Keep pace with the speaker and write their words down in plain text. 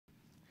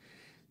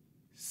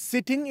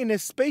Sitting in a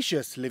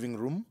spacious living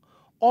room,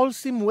 all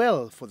seem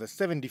well for the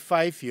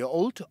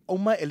 75-year-old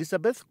Oma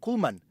Elizabeth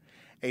Kuhlman,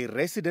 a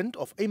resident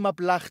of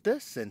Eimaplachte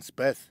since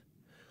birth.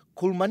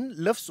 Kuhlman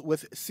lives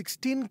with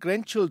 16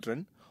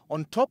 grandchildren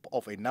on top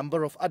of a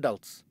number of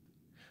adults.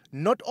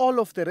 Not all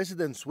of the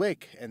residents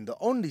work, and the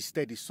only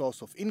steady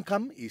source of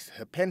income is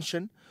her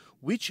pension,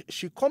 which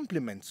she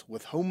complements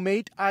with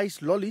homemade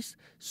ice lollies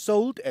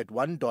sold at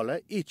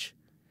 $1 each.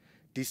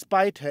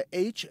 Despite her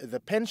age, the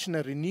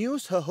pensioner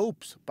renews her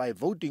hopes by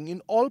voting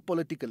in all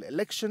political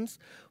elections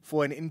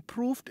for an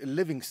improved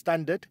living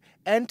standard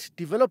and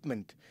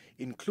development,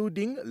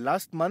 including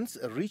last month's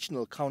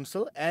regional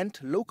council and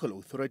local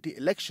authority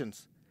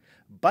elections.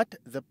 But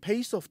the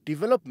pace of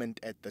development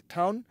at the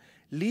town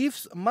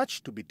leaves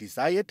much to be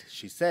desired,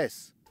 she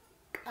says.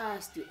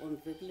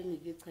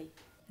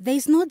 There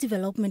is no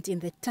development in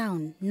the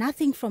town,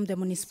 nothing from the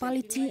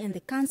municipality and the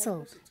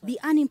council. The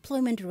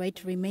unemployment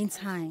rate remains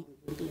high.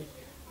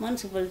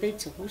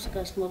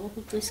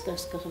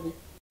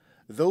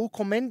 Though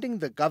commending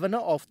the governor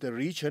of the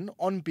region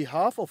on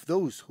behalf of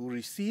those who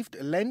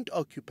received land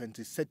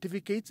occupancy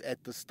certificates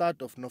at the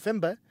start of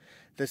November,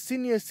 the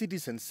senior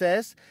citizen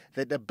says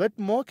that a bit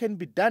more can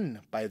be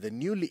done by the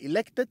newly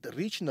elected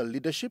regional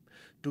leadership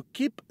to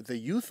keep the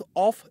youth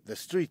off the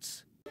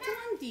streets.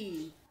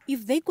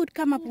 If they could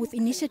come up with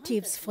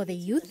initiatives for the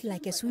youth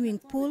like a swimming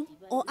pool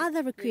or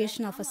other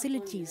recreational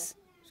facilities.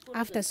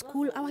 After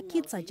school, our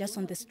kids are just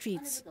on the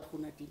streets.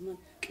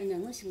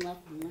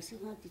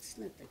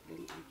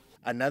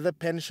 Another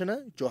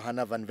pensioner,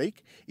 Johanna van Wyk,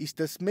 is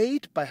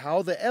dismayed by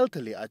how the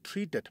elderly are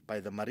treated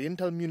by the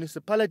Mariental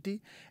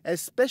municipality,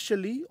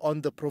 especially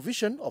on the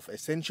provision of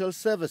essential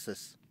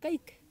services.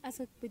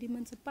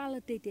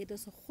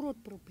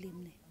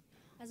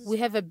 We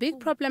have a big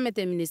problem at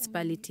the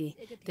municipality.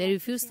 They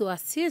refuse to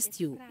assist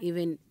you,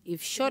 even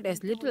if short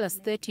as little as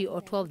 $30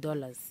 or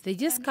 $12. They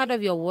just cut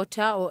off your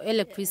water or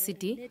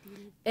electricity.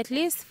 At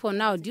least for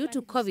now, due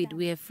to COVID,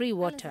 we have free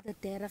water.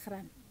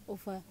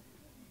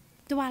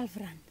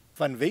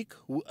 Van Wyk,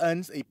 who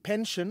earns a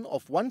pension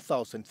of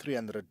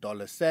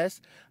 $1,300,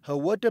 says her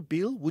water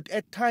bill would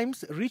at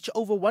times reach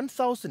over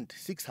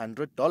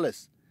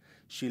 $1,600.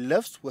 She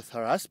lives with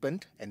her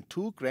husband and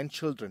 2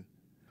 grandchildren.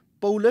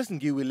 Paulus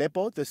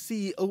Ngiwilepo, the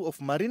CEO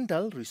of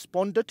Mariental,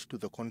 responded to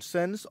the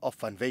concerns of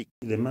Van Wyk.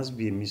 There must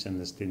be a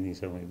misunderstanding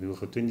somewhere, because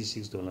for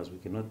 $26 we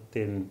cannot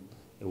turn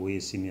away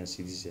a senior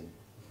citizen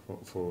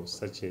for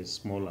such a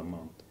small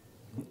amount.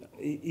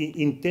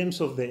 In terms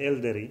of the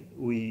elderly,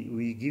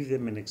 we give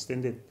them an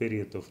extended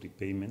period of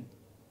repayment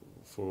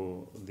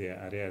for their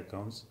area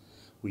accounts.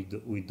 We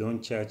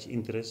don't charge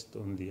interest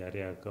on the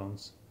area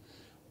accounts.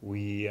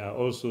 We are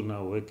also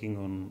now working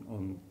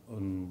on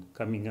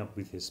coming up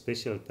with a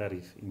special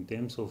tariff in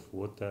terms of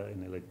water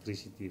and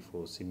electricity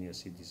for senior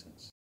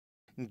citizens.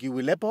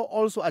 Ngiwilepo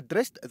also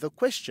addressed the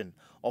question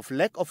of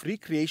lack of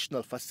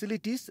recreational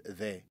facilities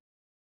there.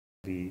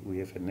 We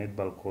have a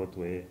netball court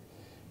where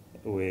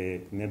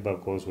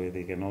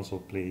they can also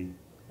play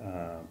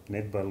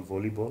netball,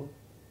 volleyball,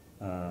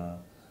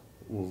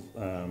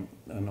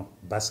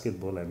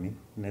 basketball,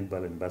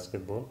 netball and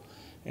basketball.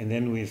 And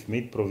then we've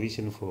made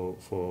provision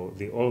for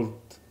the old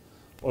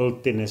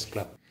tennis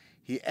club.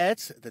 He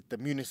adds that the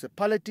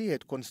municipality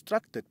had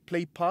constructed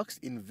play parks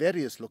in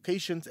various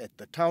locations at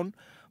the town,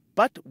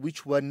 but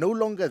which were no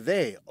longer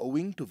there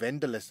owing to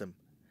vandalism.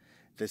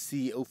 The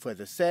CEO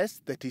further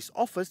says that his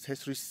office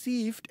has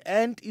received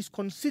and is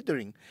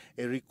considering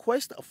a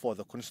request for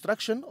the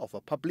construction of a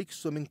public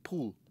swimming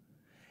pool.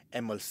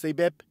 Emil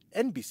Sebeb,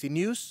 NBC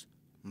News,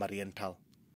 Mariental.